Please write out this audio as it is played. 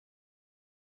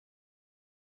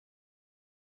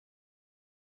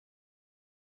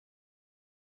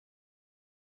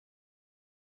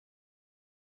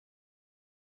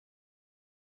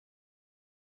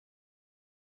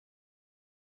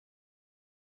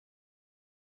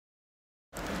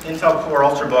Intel Core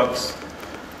Ultrabooks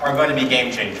are going to be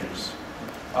game changers.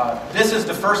 This is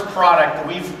the first product that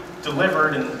we've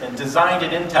delivered and designed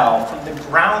at Intel from the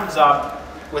grounds up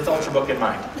with Ultrabook in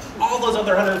mind. All those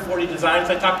other 140 designs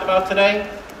I talked about today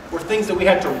were things that we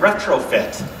had to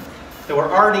retrofit that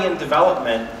were already in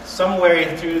development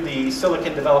somewhere through the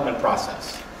silicon development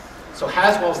process. So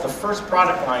Haswell is the first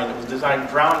product line that was designed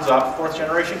grounds up, 4th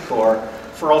generation core,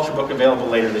 for Ultrabook available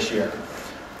later this year.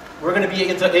 We're going to be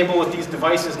able with these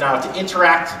devices now to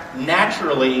interact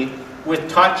naturally with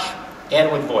touch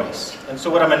and with voice. And so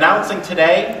what I'm announcing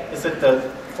today is that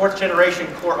the 4th generation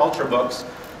Core Ultrabooks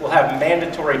will have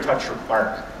mandatory touch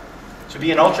requirement. To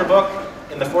be an Ultrabook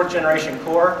in the 4th generation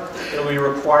Core, it'll be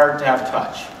required to have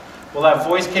touch. We'll have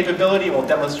voice capability, and we'll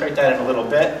demonstrate that in a little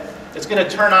bit. It's going to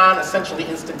turn on essentially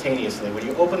instantaneously. When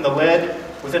you open the lid,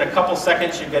 within a couple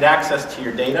seconds you get access to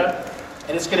your data,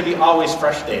 and it's going to be always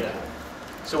fresh data.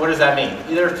 So what does that mean?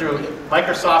 Either through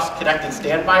Microsoft's Connected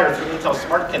Standby or through Intel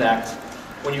Smart Connect,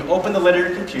 when you open the lid of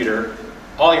your computer,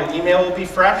 all your email will be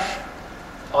fresh,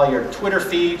 all your Twitter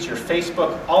feeds, your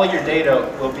Facebook, all your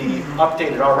data will be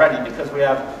updated already because we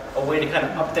have a way to kind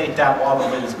of update that while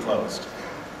the lid is closed.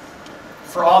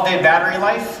 For all-day battery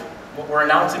life, what we're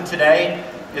announcing today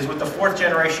is with the 4th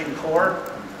generation Core,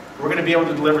 we're going to be able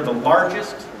to deliver the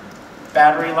largest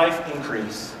battery life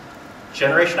increase,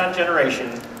 generation on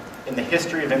generation, in the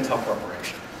history of Intel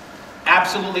Corporation.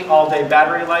 Absolutely all-day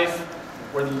battery life,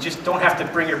 where you just don't have to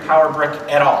bring your power brick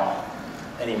at all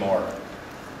anymore.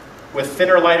 With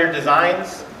thinner, lighter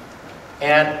designs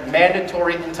and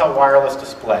mandatory Intel wireless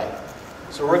display.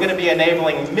 So we're going to be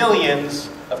enabling millions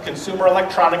of consumer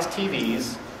electronics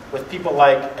TVs with people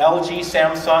like LG,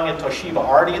 Samsung, and Toshiba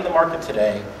already in the market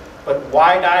today, but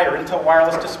wide-eye or Intel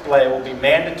wireless display will be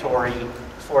mandatory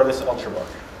for this Ultrabook.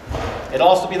 It'll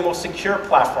also be the most secure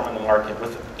platform in the market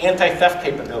with anti-theft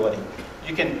capability.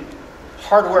 You can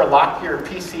hardware lock your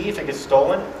PC if it gets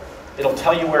stolen. It'll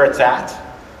tell you where it's at.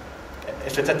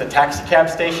 If it's at the taxi cab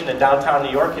station in downtown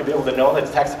New York, you'll be able to know that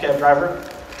the taxi cab driver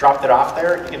dropped it off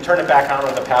there. You can turn it back on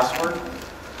with a password.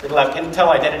 It'll have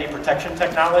Intel identity protection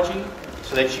technology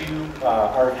so that you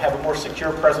have a more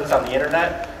secure presence on the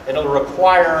internet. It'll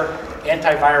require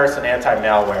antivirus and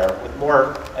anti-malware with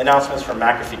more announcements from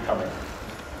McAfee coming.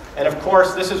 And of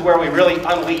course, this is where we really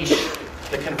unleash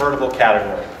the convertible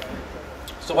category.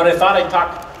 So what I thought I'd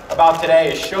talk about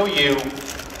today is show you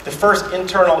the first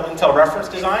internal Intel reference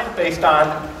design based on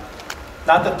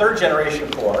not the 3rd generation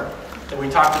Core that we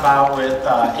talked about with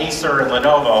Acer and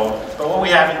Lenovo, but what we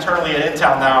have internally at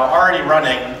Intel now already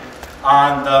running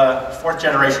on the 4th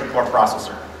generation Core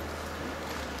processor.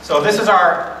 So this is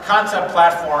our concept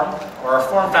platform, or our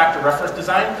form factor reference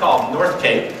design called North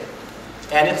Cape.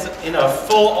 And it's in a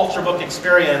full Ultrabook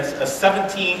experience, a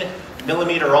 17mm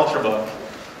Ultrabook.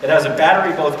 It has a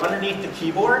battery both underneath the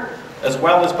keyboard as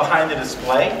well as behind the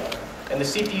display. And the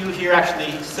CPU here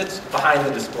actually sits behind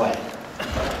the display.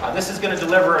 This is going to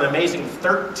deliver an amazing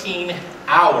 13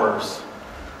 hours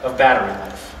of battery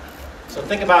life. So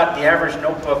think about the average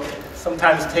notebook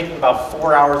sometimes taking about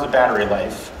 4 hours of battery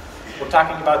life. We're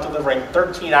talking about delivering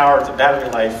 13 hours of battery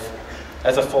life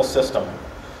as a full system.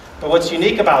 But what's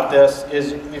unique about this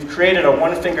is we've created a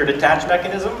one-finger detach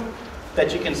mechanism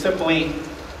that you can simply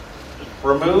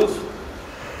remove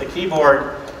the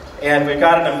keyboard, and we've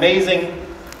got an amazing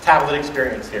tablet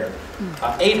experience here.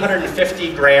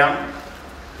 850-gram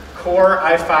Core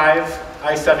i5,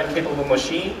 i7 capable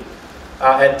machine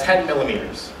at 10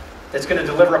 millimeters. It's going to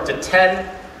deliver up to 10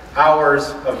 hours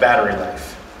of battery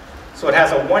life. So it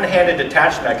has a one-handed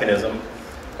detach mechanism.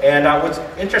 And what's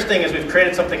interesting is we've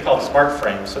created something called Smart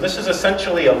Frame. So this is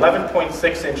essentially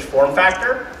 11.6-inch form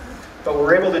factor, but what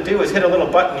we're able to do is hit a little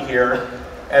button here,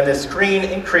 and the screen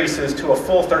increases to a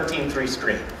full 13.3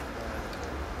 screen.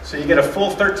 So you get a full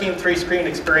 13.3 screen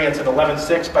experience at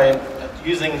 11.6 by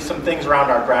using some things around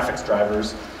our graphics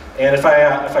drivers. And if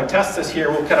I test this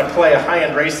here, we'll kind of play a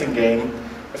high-end racing game,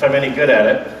 if I'm any good at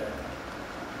it.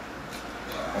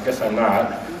 I guess I'm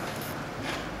not.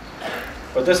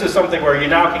 But this is something where you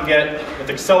now can get, with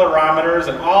accelerometers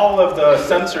and all of the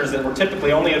sensors that were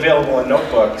typically only available in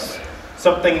notebooks,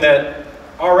 something that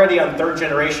already on 3rd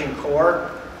generation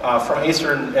Core from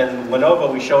Acer and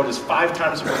Lenovo we showed is 5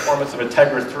 times the performance of a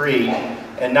Tegra 3,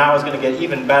 and now is going to get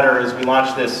even better as we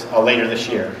launch this later this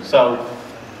year. So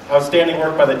outstanding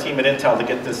work by the team at Intel to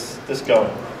get this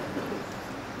going.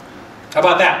 How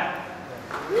about that?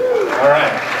 All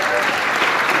right.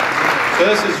 So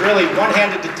this is really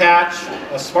one-handed detach,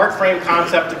 a smart frame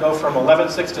concept to go from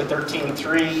 11.6 to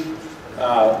 13.3,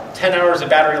 10 hours of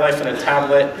battery life in a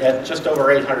tablet at just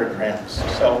over 800 grams.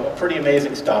 So pretty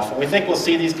amazing stuff. And we think we'll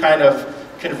see these kind of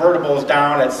convertibles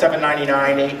down at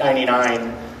 $799,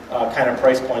 $899 kind of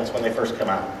price points when they first come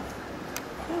out.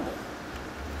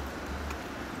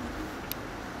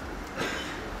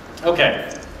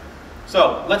 Okay,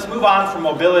 so let's move on from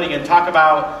mobility and talk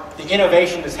about the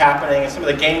innovation that's happening and some of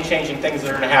the game-changing things that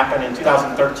are going to happen in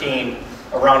 2013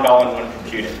 around all-in-one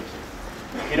computing.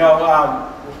 You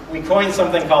know, we coined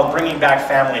something called bringing back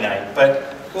family night, but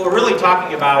what we're really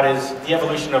talking about is the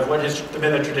evolution of what has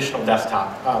been the traditional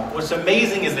desktop. What's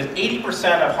amazing is that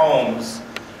 80% of homes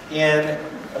in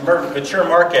mature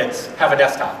markets have a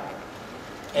desktop.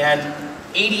 And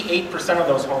 88% of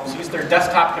those homes use their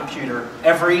desktop computer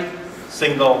every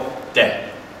single day.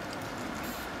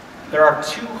 There are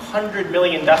 200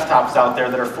 million desktops out there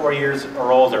that are 4 years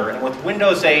or older, and with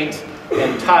Windows 8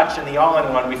 and Touch and the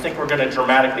all-in-one, we think we're going to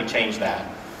dramatically change that.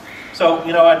 So,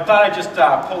 you know, I thought I'd just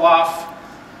pull off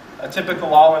a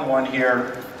typical all-in-one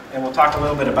here, and we'll talk a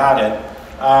little bit about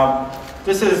it.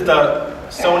 This is the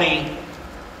Sony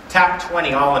Tap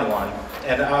 20 all-in-one,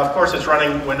 and of course it's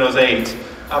running Windows 8.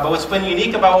 But what's been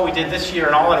unique about what we did this year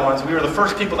in all-in-ones, we were the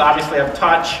first people to obviously have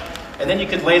touch, and then you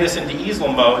could lay this into easel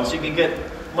mode, so you could get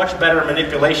much better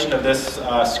manipulation of this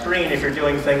screen if you're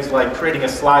doing things like creating a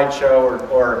slideshow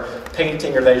or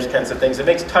painting or those kinds of things. It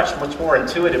makes touch much more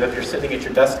intuitive if you're sitting at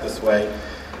your desk this way.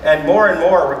 And more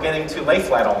we're getting to lay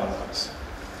flat all-in-ones.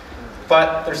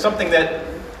 But there's something that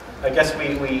I guess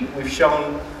we've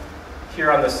shown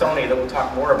here on the Sony that we'll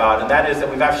talk more about, and that is that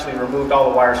we've actually removed all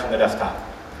the wires from the desktop.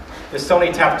 The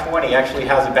Sony Tap 20 actually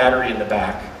has a battery in the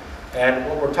back. And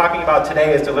what we're talking about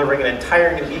today is delivering an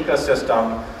entire new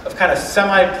ecosystem of kind of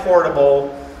semi-portable,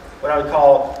 what I would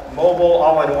call mobile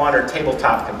all-in-one or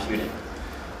tabletop computing.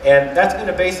 And that's going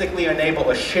to basically enable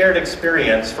a shared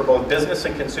experience for both business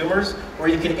and consumers where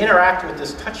you can interact with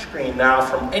this touchscreen now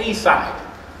from any side.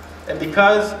 And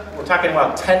because we're talking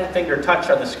about 10-finger touch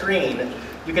on the screen,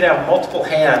 you can have multiple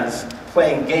hands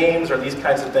playing games or these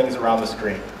kinds of things around the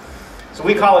screen. So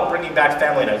we call it bringing back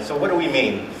family night. So what do we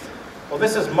mean? Well,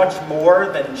 this is much more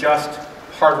than just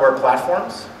hardware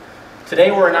platforms. Today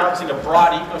we're announcing a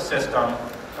broad ecosystem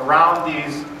around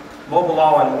these mobile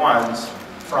all-in-ones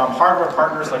from hardware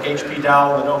partners like HP,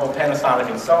 Dell, Lenovo, Panasonic,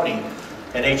 and Sony,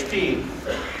 and HP,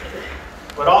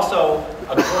 but also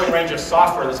a growing range of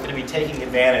software that's going to be taking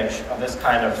advantage of this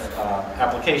kind of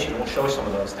application. We'll show some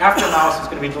of those. Aftermouse is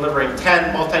going to be delivering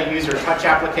 10 multi-user touch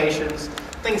applications,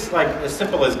 things like as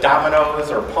simple as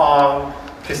dominoes or Pong,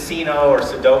 Casino or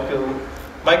Sudoku.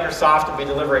 Microsoft will be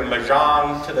delivering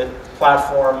Mahjong to the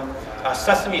platform.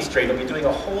 Sesame Street will be doing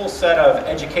a whole set of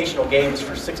educational games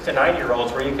for 6 to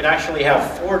 9-year-olds where you can actually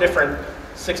have 4 different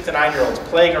 6 to 9-year-olds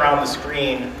playing around the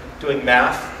screen doing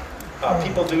math.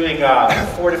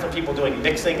 4 different people doing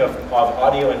mixing of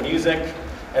audio and music,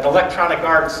 and Electronic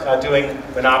Arts doing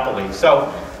Monopoly.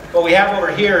 So what we have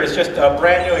over here is just a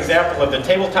brand new example of the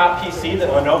tabletop PC that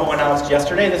Lenovo announced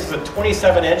yesterday. This is a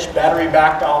 27-inch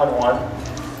battery-backed all-in-one.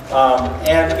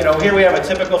 And you know, here we have a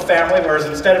typical family, whereas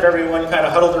instead of everyone kind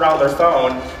of huddled around their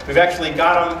phone, we've actually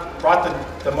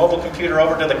brought the mobile computer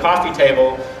over to the coffee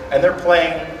table, and they're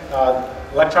playing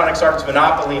Electronic Arts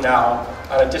Monopoly now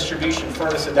on a distribution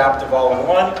furnace adaptive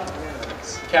all-in-one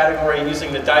category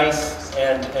using the dice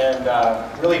and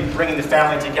really bringing the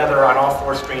family together on all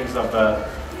 4 screens of the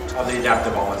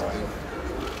adaptive all-in-one.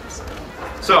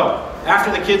 So,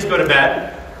 after the kids go to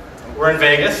bed, we're in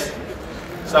Vegas,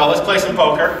 so let's play some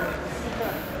poker.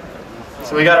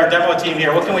 So we got our demo team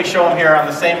here. What can we show them here on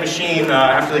the same machine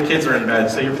after the kids are in bed?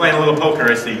 So you're playing a little poker,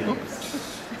 I see.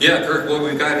 Yeah, Kirk, what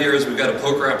we've got here is we've got a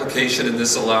poker application, and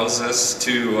this allows us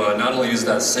to not only use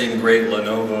that same great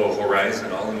Lenovo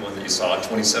Horizon all-in-one that you saw,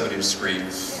 27-inch screen,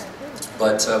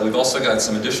 but we've also got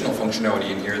some additional functionality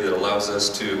in here that allows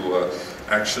us to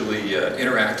actually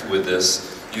interact with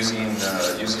this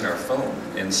using our phone.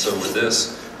 And so with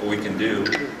this, what we can do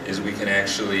is we can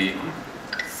actually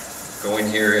go in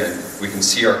here and we can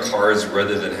see our cards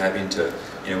rather than having to,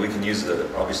 we can use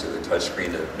obviously the touch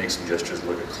screen to make some gestures,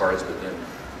 look at cards, but then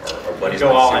our buddies go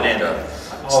all in.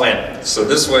 All in. So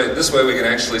this way we can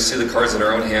actually see the cards in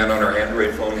our own hand on our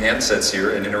Android phone handsets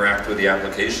here and interact with the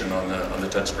application on the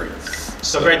touchscreen.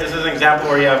 So great, this is an example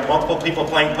where you have multiple people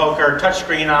playing poker,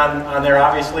 touchscreen on there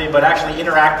obviously, but actually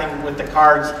interacting with the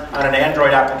cards on an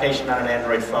Android application on an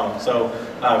Android phone. So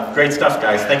great stuff,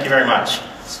 guys. Thank you very much.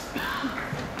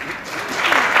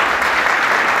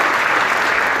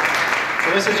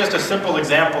 So this is just a simple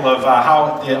example of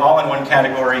how the all-in-one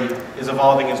category is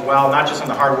evolving as well, not just on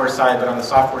the hardware side, but on the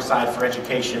software side for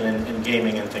education and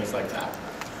gaming and things like that.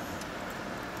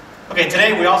 Okay,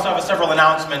 today we also have several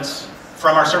announcements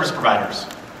from our service providers.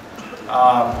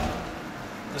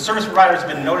 The service providers have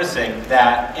been noticing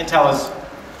that Intel is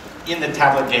in the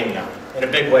tablet game now, in a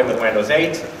big way with Windows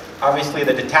 8. Obviously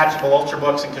the detachable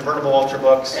Ultrabooks and convertible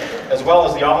Ultrabooks, as well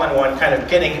as the all-in-one, kind of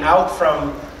getting out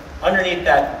from underneath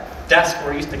that desk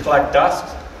where we used to collect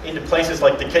dust into places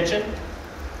like the kitchen,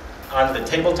 onto the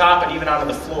tabletop, and even onto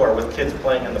the floor with kids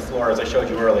playing on the floor, as I showed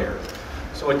you earlier.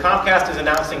 So what Comcast is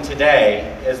announcing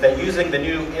today is that using the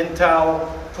new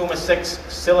Intel Puma 6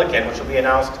 silicon, which will be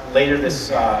announced later this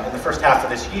in the first half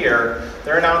of this year,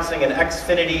 they're announcing an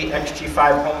Xfinity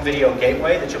XG5 home video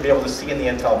gateway that you'll be able to see in the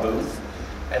Intel booth.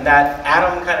 And that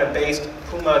Atom kind of based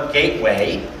Puma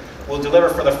gateway will deliver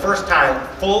for the first time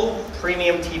full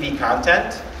premium TV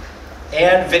content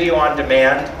and video on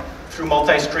demand through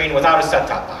multi-screen without a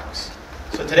set-top box.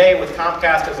 So today, with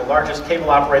Comcast as the largest cable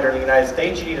operator in the United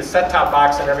States, you need a set-top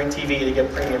box on every TV to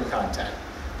get premium content.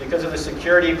 Because of the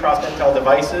security across Intel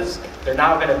devices, they're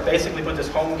now going to basically put this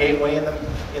home gateway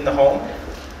in the home.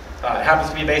 It happens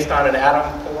to be based on an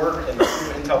Atom core and the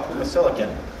Intel Puma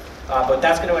silicon. But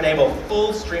that's going to enable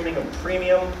full streaming of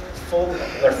premium,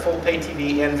 their full pay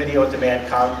TV and video on demand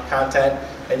content.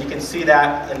 And you can see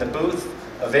that in the booth,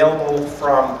 available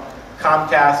from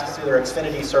Comcast through their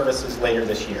Xfinity services later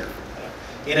this year.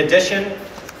 In addition,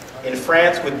 in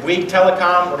France with Bouygues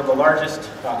Telecom, one of the largest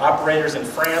operators in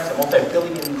France, a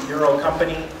multi-billion euro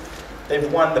company,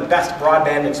 they've won the Best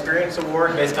Broadband Experience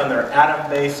Award based on their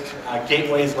Atom-based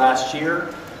gateways last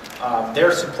year.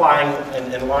 They're supplying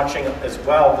and launching as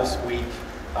well this week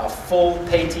full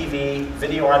pay TV,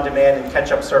 video on demand, and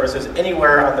catch-up services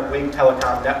anywhere on the Bouygues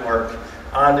Telecom network,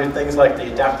 onto things like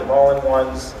the adaptive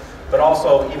all-in-ones, but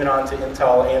also even onto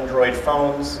Intel Android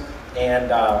phones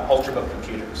and Ultrabook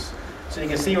computers. So you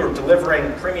can see we're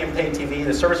delivering premium pay TV.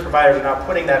 The service providers are now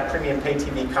putting that premium pay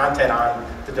TV content on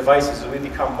the devices as we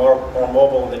become more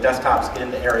mobile and the desktops get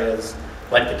into areas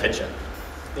like the kitchen.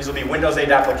 These will be Windows 8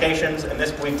 applications, and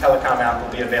this Bouygues Telecom app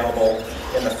will be available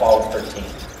in the fall of 13.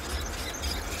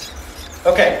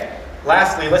 Okay,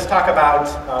 lastly, let's talk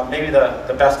about maybe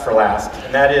the best for last,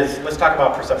 and that is, let's talk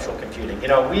about perceptual computing. You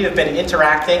know, we have been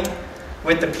interacting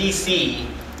with the PC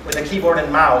with a keyboard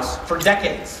and mouse for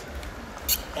decades.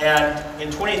 And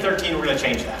in 2013, we're going to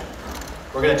change that.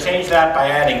 We're going to change that by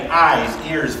adding eyes,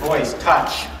 ears, voice,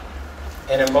 touch,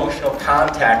 and emotional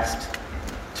context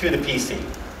to the PC.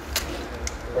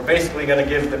 We're basically going to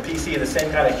give the PC the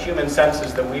same kind of human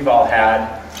senses that we've all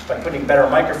had by putting better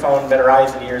microphone, better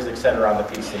eyes and ears, etc. on the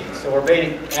PC. So we're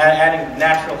adding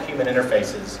natural human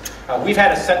interfaces. We've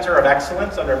had a center of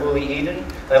excellence under Muli Eden,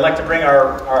 and I'd like to bring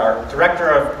our Director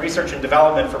of Research and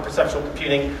Development for Perceptual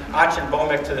Computing, Achin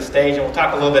Bomik, to the stage, and we'll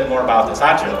talk a little bit more about this.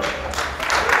 Achin.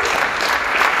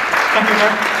 Thank you,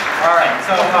 sir. All right,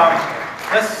 so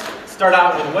let's start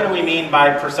out with what do we mean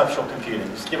by perceptual computing?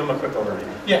 Just give them a quick overview.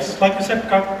 Yes, like we said,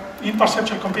 in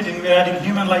perceptual computing, we're adding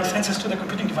human-like senses to the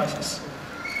computing devices.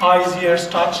 Eyes, ears,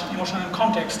 touch, emotion, and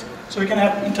context, so we can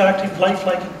have interactive,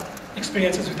 lifelike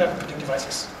experiences with our computing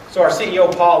devices. So our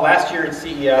CEO, Paul, last year at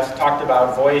CES talked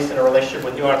about voice and a relationship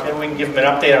with Nuance. Maybe we can give him an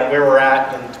update on where we're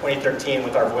at in 2013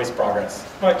 with our voice progress.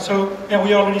 Right, so yeah,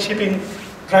 we are already shipping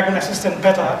Dragon Assistant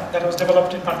Beta that was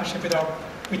developed in partnership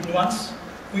with Nuance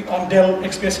on Dell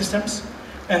XPS systems.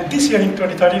 And this year in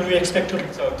 2013, we expect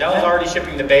to... So Dell is already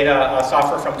shipping the beta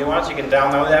software from Nuance. You can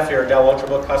download that if you're a Dell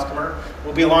Ultrabook customer.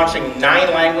 We'll be launching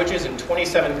 9 languages in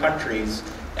 27 countries.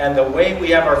 And the way we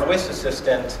have our voice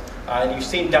assistant, and you've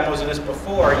seen demos of this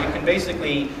before, you can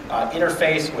basically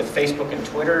interface with Facebook and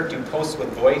Twitter, do posts with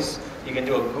voice. You can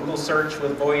do a Google search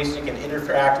with voice. You can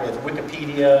interact with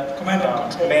Wikipedia,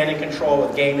 command and control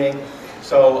with gaming.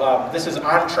 So this is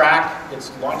on track.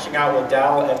 It's launching out with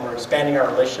Dell, and we're expanding our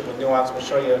relationship with Nuance. We'll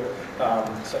show you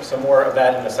some more of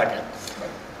that in a second.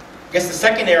 I guess the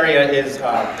second area is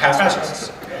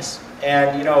passwords. Yes.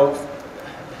 And you know,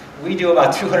 we do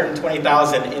about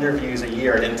 220,000 interviews a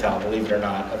year at Intel, believe it or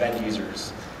not, of end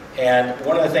users. And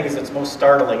one of the things that's most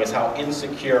startling is how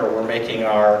insecure we're making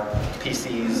our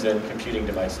PCs and computing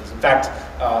devices. In fact,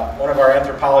 one of our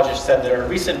anthropologists said that in a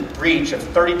recent breach of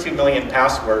 32 million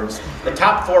passwords, the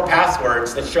top 4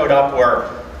 passwords that showed up were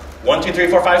 1, 2, 3,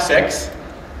 4, 5, 6,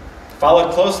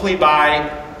 followed closely by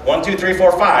 1, 2, 3,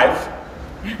 4,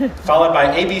 5, followed by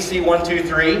ABC 1, 2,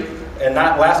 3, and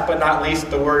last but not least,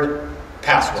 the word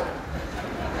password.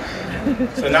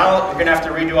 So now you're going to have to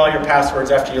redo all your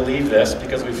passwords after you leave this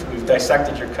because we've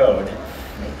dissected your code.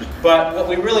 But what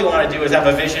we really want to do is have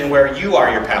a vision where you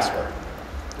are your password,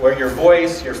 where your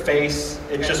voice, your face,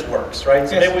 it just works, right?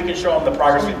 So maybe we can show them the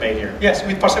progress we've made here. Yes,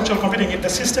 with perceptual computing, if the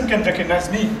system can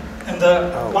recognize me,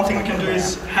 and one thing we can do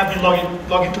is have me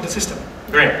log into the system.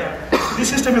 Great. This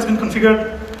system has been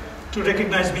configured to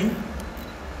recognize me.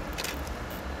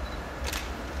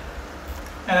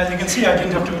 And as you can see, I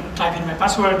didn't have to type in my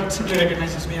password. It simply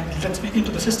recognizes me and lets me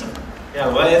into the system. Yeah,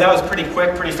 well, that was pretty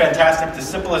quick, pretty fantastic. The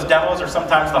simplest demos are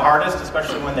sometimes the hardest,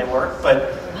 especially when they work.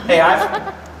 But hey,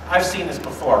 I've seen this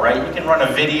before, right? You can run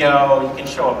a video, you can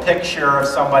show a picture of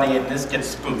somebody, and this gets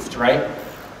spoofed, right?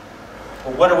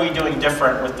 Well, what are we doing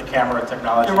different with the camera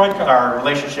technology? You're right, our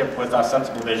relationship with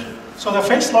Sensible Vision? So the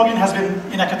face login has been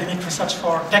in academic research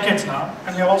for decades now,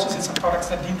 and we have also seen some products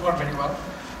that didn't work very well.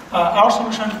 Our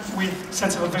solution with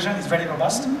Sensible Vision is very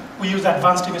robust. We use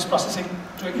advanced image processing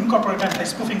to incorporate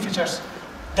anti-spoofing features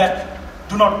that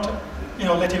do not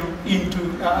let you into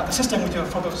the system with your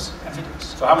photos and videos.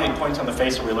 So how many points on the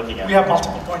face are we looking at? We have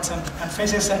multiple points and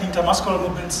faces and intermuscular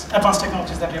movements, advanced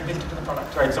technologies that we have built into the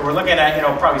product. Right, so we're looking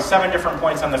at probably 7 different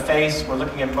points on the face. We're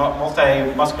looking at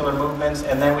multi-muscular movements,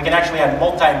 and then we can actually add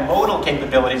multimodal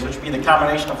capabilities, which would be the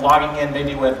combination of logging in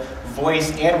maybe with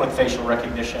voice and with facial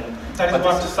recognition. But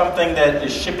this is something that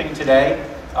is shipping today.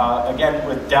 Again,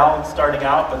 with Dell starting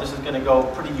out, but this is going to go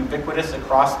pretty ubiquitous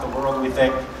across the world, we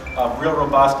think. Real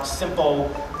robust, simple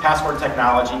password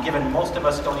technology, given most of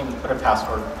us don't even put a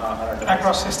password on our device.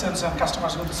 Across systems and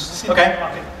customers will see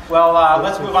okay. Well,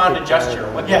 let's move on to gesture.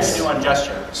 What can we do on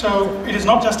gesture? So it is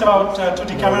not just about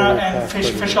 2D camera and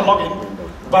facial login,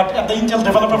 but at the Intel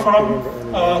Developer Forum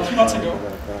 3 months ago,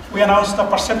 we announced the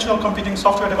Perceptual Computing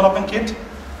Software Development Kit,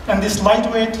 and this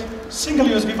lightweight, single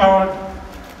USB-powered,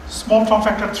 small form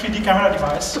factor 3D camera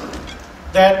device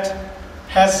that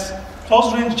has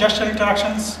close-range gesture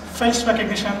interactions, face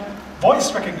recognition,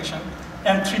 voice recognition,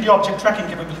 and 3D object tracking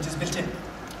capabilities built in.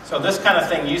 So this kind of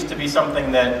thing used to be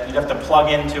something that you'd have to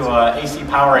plug into an AC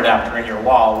power adapter in your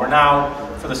wall. We're now,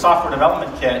 for the software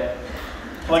development kit,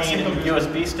 plugging it into a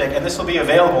USB stick, and this will be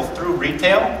available through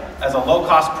retail as a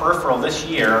low-cost peripheral this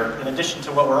year, in addition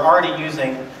to what we're already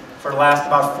using for the last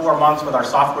about 4 months with our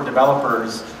software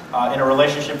developers in a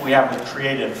relationship we have with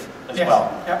Creative as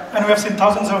well. Yeah. And we have seen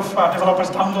thousands of developers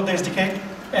download the SDK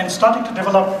and starting to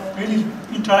develop really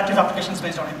interactive applications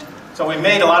based on it. So we've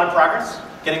made a lot of progress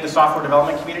getting the software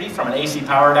development community from an AC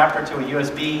power adapter to a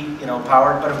USB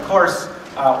powered, but of course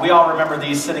we all remember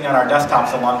these sitting on our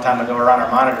desktops a long time ago or on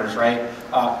our monitors, right?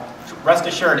 Rest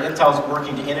assured, Intel's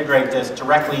working to integrate this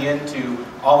directly into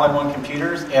all-in-one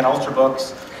computers and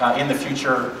Ultrabooks in the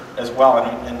future as well,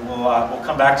 and we'll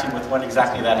come back to you with when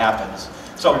exactly that happens.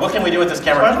 So what can we do with this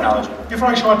camera technology? Before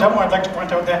I show a demo, I'd like to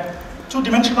point out that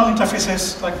two-dimensional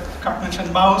interfaces, like Kurt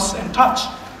mentioned, mouse and touch,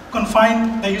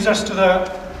 confine the users to the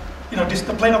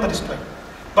plane of the display.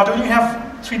 But when you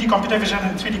have 3D computer vision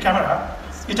and 3D camera,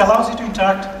 it allows you to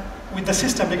interact with the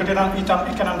system because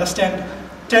it can understand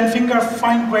 10-finger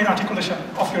fine-grained articulation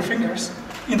of your fingers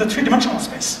in the 3-dimensional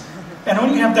space. And when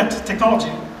you have that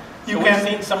technology, We've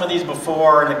seen some of these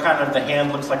before, and the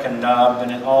hand looks like a nub,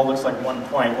 and it all looks like one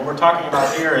point. What we're talking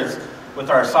about here is, with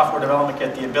our software development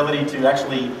kit, the ability to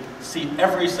actually see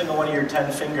every single one of your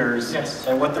 10 fingers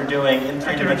and what they're doing in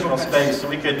 3-dimensional space. So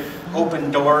we could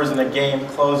open doors in a game,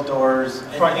 close doors,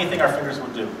 anything our fingers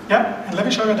would do. Yeah, and let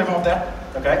me show you a demo of that.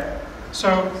 Okay. So,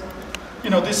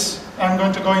 I'm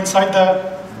going to go inside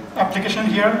the application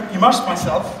here, immerse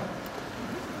myself,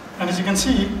 and as you can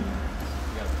see,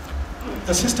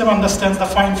 the system understands the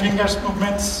fine fingers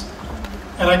movements,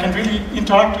 and I can really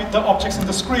interact with the objects in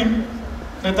the screen.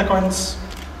 Let the coins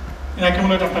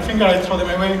accumulate on my finger, I throw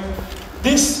them away.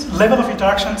 This level of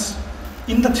interactions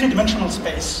in the 3-dimensional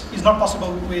space is not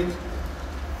possible with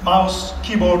mouse,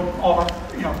 keyboard, or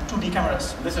 2D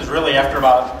cameras. This is really after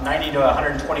about 90 to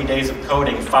 120 days of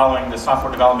coding following the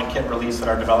software development kit release at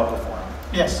our developer forum.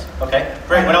 Yes. Okay,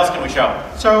 great. What else can we show?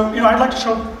 So, I'd like to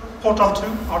show Portal 2.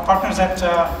 Our partners at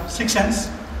 6sense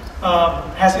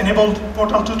has enabled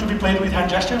Portal 2 to be played with hand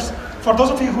gestures. For those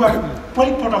of you who have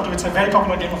played Portal 2, it's a very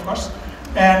popular game, of course.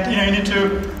 And you need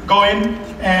to go in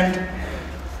and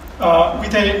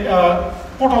with a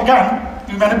portal gun,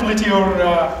 you manipulate your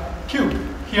cube.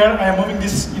 Here I am moving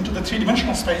this into the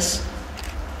 3-dimensional space.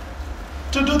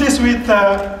 To do this with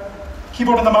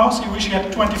keyboard and the mouse, you wish you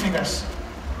had 20 fingers.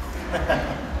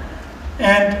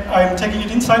 And I'm taking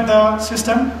it inside the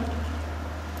system.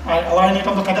 I align it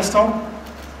on the pedestal.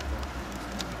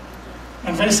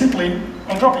 And very simply,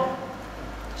 I drop it.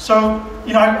 So,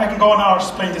 I can go on hours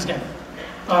playing this game.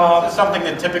 This is something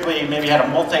that typically maybe had a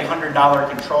multi-$100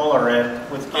 controller in.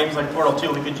 With games like Portal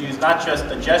 2, we could use not just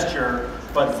the gesture,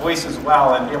 but voice as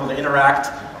well, and be able to interact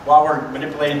while we're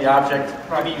manipulating the object.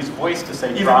 Maybe use voice to say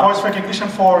drop. Even voice recognition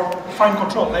for fine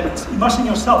control, and it's immersing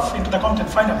yourself into the content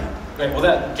finally. Great.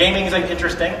 Well, gaming is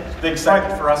interesting. Big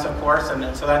segment for us, of course,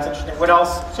 and so that's interesting. What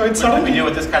else can we do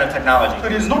with this kind of technology? So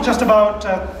it is not just about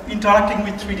interacting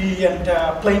with 3D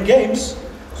and playing games,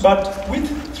 but with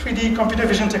 3D computer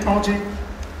vision technology,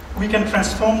 we can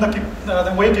transform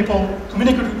the way people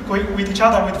communicate with each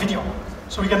other with video.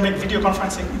 So we can make video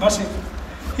conferencing immersive.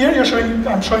 Here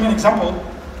I'm showing an example.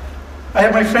 I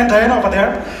have my friend Diana over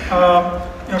there.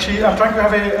 I'm trying to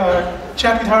have a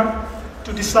chat with her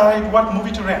to decide what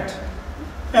movie to rent.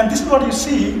 And this is what you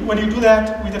see when you do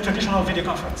that with a traditional video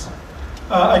conference.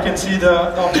 I can see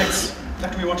the objects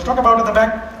that we want to talk about at the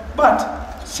back,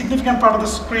 but significant part of the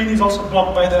screen is also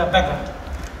blocked by the background.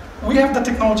 We have the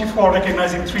technology for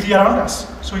recognizing 3D around us,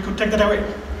 so we could take that away.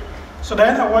 So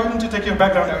Diana, why don't you take your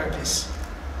background away, please?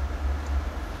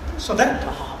 So that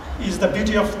is the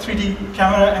beauty of 3D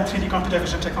camera and 3D computer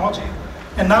vision technology.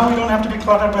 And now we don't have to be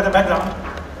cluttered by the background.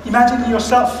 Imagine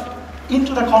yourself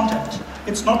into the content.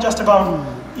 It's not just about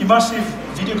immersive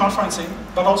video conferencing,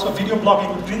 but also video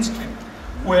blogging with green screen,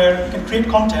 where you can create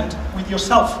content with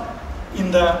yourself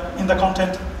in the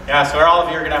content. Yeah, so all of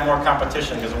you are going to have more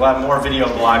competition because we'll have more video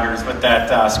bloggers with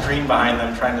that screen behind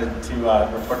them trying to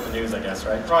report the news, I guess,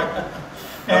 right? Right.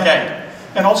 Okay.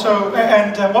 And also,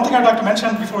 one thing I'd like to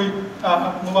mention before we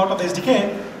move out of the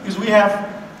SDK is we have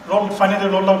finally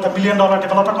rolled out the $1 million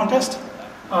developer contest.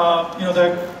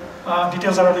 The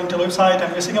details are on the Intel website,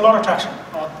 and we're seeing a lot of traction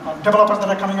on developers that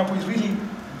are coming up with really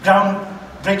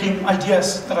groundbreaking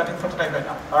ideas that are being prototyped right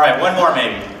now. All right, one more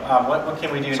maybe. What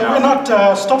can we do now? So we're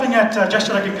not stopping at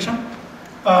gesture recognition.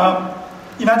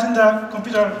 Imagine the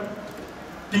computer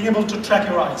being able to track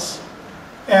your eyes.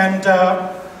 And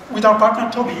with our partner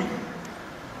Toby,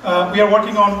 we are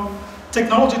working on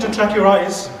technology to track your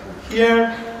eyes.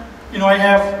 Here, I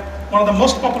have one of the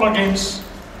most popular games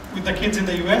with the kids in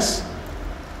the US.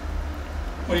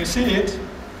 When you see it,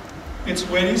 it's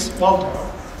Where is Waldo?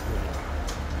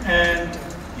 And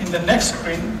in the next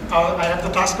screen, I have the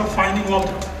task of finding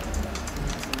Waldo.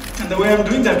 And the way I'm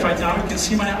doing that right now, you can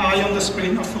see my eye on the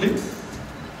screen, hopefully.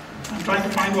 I'm trying to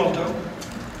find Waldo.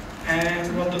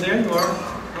 And Waldo, there you are.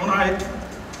 Don't hide.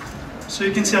 So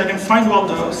you can see I can find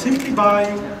Waldo simply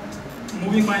by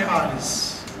moving my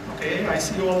eyes. Okay, I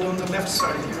see Waldo on the left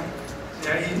side here.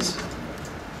 There he is.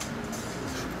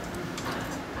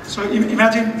 So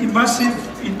imagine immersive,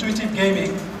 intuitive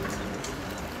gaming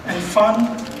and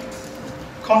fun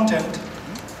content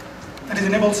that is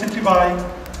enabled simply by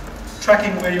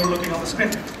tracking where you're looking on the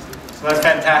screen. So that's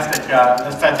fantastic.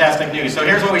 That's fantastic news. So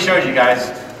here's what we showed you guys.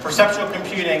 Perceptual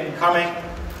computing coming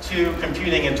to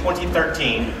computing in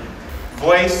 2013.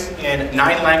 Voice in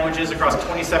 9 languages across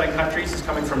 27 countries is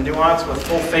coming from Nuance with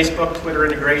full Facebook, Twitter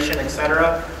integration,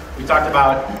 etc. We talked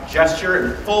about gesture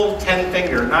and full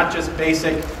 10-finger, not just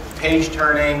basic page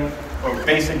turning or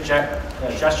basic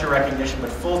gesture recognition,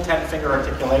 but full 10-finger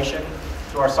articulation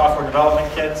to our software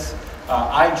development kits.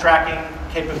 Eye tracking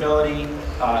capability,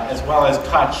 as well as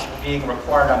touch being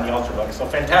required on the Ultrabook. So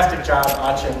fantastic job,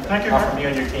 Achin, Thank you. from you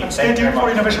and your team. And stay tuned for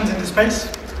innovations in this space.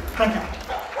 Thank you.